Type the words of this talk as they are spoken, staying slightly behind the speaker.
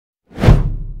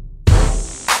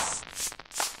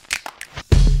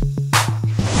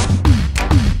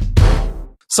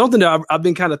something that I've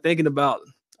been kind of thinking about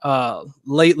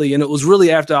lately, and it was really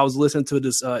after I was listening to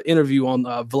this interview on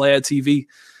VLAD TV.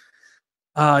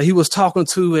 He was talking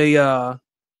to a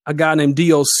guy named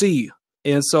DOC,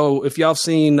 and so if y'all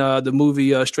seen the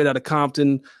movie Straight Outta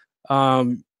Compton,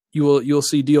 you'll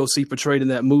see DOC portrayed in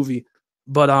that movie.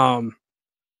 But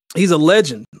he's a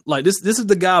legend. Like this is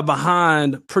the guy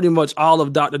behind pretty much all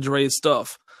of Dr. Dre's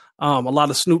stuff. A lot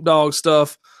of Snoop Dogg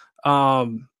stuff,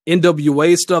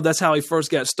 N.W.A. stuff. That's how he first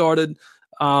got started.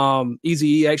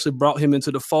 Eazy-E actually brought him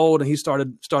into the fold, and he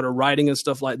started writing and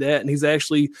stuff like that. And he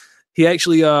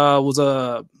actually was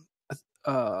a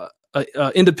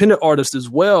independent artist as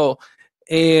well.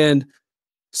 And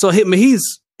so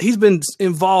he's been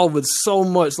involved with so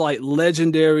much like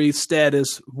legendary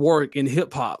status work in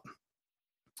hip hop.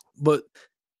 But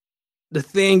the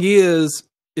thing is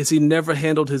he never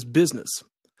handled his business.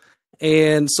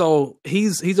 And so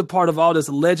he's a part of all this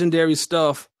legendary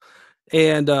stuff.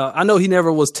 And I know he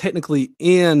never was technically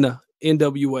in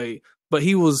N.W.A, but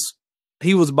he was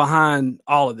behind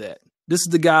all of that. This is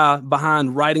the guy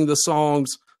behind writing the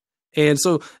songs. And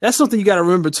so that's something you got to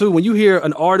remember too. When you hear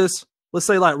an artist, let's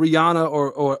say like Rihanna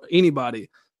or anybody,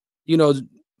 you know,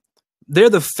 they're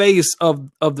the face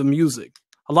of the music.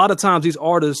 A lot of times these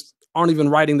artists aren't even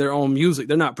writing their own music.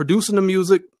 They're not producing the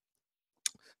music.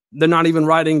 They're not even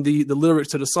writing the lyrics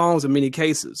to the songs in many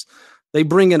cases. They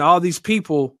bring in all these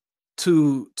people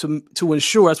to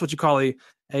ensure, that's what you call a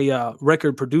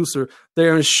record producer.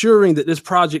 They're ensuring that this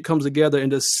project comes together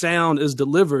and the sound is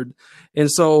delivered.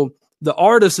 And so the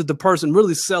artist is the person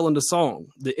really selling the song,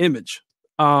 the image.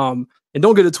 And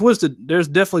don't get it twisted. There's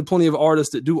definitely plenty of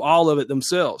artists that do all of it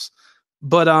themselves.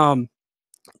 But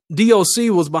DOC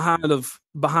was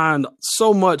behind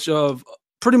so much of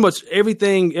pretty much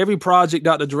everything, every project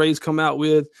Dr. Dre's come out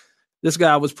with. This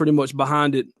guy was pretty much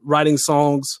behind it, writing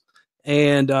songs,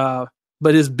 and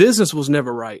but his business was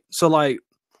never right. So like,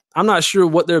 I'm not sure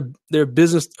what their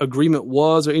business agreement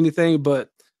was or anything, but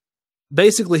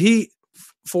basically he,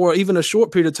 for even a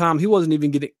short period of time, he wasn't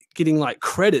even getting like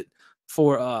credit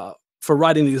for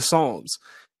writing these songs.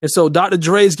 And so Dr.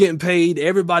 Dre's getting paid,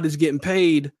 everybody's getting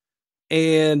paid,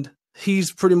 and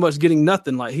he's pretty much getting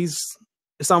nothing. Like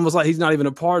it's almost like he's not even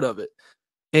a part of it.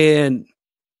 And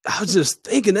I was just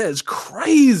thinking that is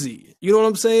crazy. You know what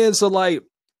I'm saying? So like,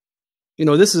 you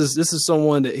know, this is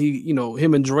someone that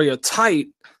him and Dre are tight,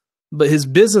 but his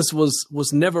business was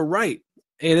never right.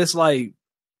 And it's like,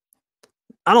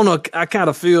 I don't know. I kind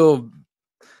of feel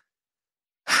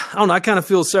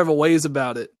several ways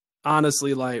about it.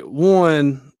 Honestly, like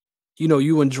one,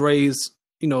 you and Dre's,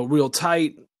 real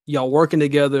tight, y'all working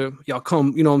together, y'all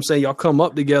come, y'all come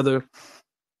up together,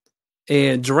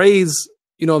 and Dre's,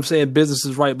 business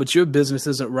is right, but your business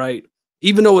isn't right.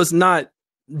 Even though it's not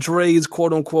Dre's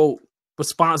quote unquote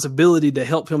responsibility to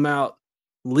help him out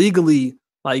legally,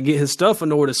 like get his stuff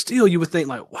in order, still you would think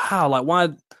like, wow, like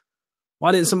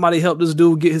why didn't somebody help this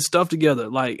dude get his stuff together?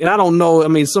 Like, and I don't know. I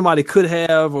mean, somebody could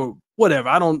have or whatever.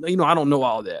 I don't know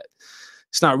all that.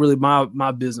 It's not really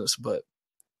my business, but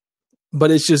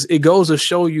it goes to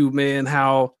show you, man,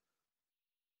 how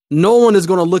no one is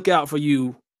going to look out for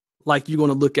you like you're going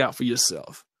to look out for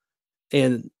yourself.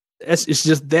 And it's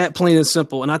just that plain and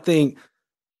simple. And I think,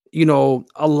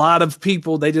 a lot of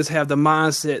people, they just have the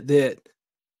mindset that,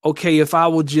 okay, if I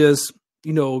will just,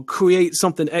 create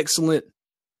something excellent,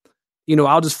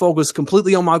 I'll just focus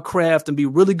completely on my craft and be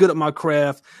really good at my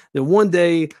craft. Then one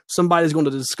day somebody's going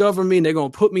to discover me and they're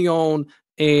going to put me on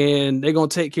and they're going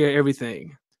to take care of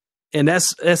everything. And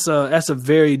that's a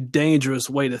very dangerous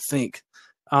way to think.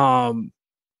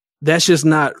 That's just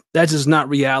not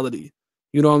reality.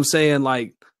 You know what I'm saying?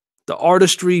 Like the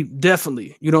artistry,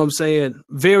 definitely,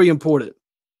 very important.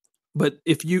 But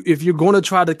if you're going to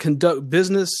try to conduct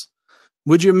business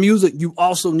with your music, you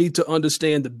also need to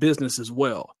understand the business as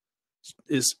well.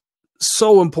 It's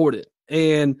so important.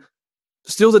 And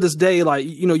still to this day, like,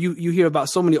 you hear about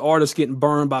so many artists getting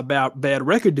burned by bad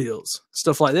record deals,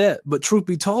 stuff like that. But truth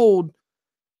be told,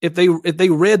 if they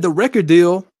read the record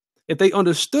deal, if they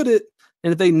understood it,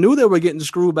 and if they knew they were getting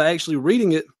screwed by actually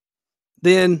reading it,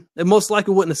 then they most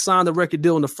likely wouldn't have signed the record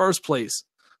deal in the first place.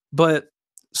 But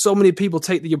so many people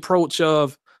take the approach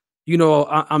of,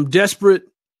 I'm desperate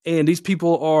and these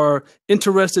people are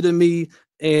interested in me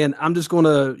and I'm just going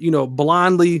to,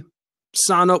 blindly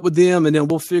sign up with them and then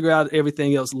we'll figure out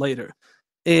everything else later.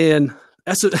 And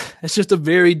that's just a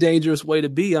very dangerous way to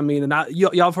be. I mean, and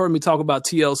y'all have heard me talk about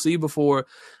TLC before,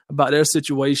 about their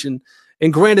situation.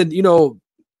 And granted,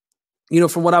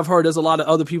 from what I've heard, there's a lot of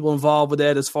other people involved with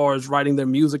that as far as writing their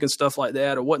music and stuff like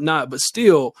that or whatnot. But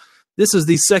still, this is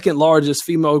the second largest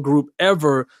female group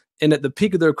ever And at the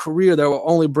peak of their career, they were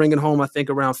only bringing home, I think,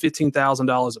 around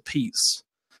 $15,000 a piece.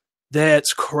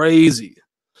 That's crazy.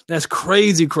 That's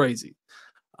crazy, crazy.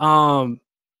 You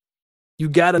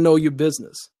got to know your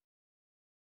business.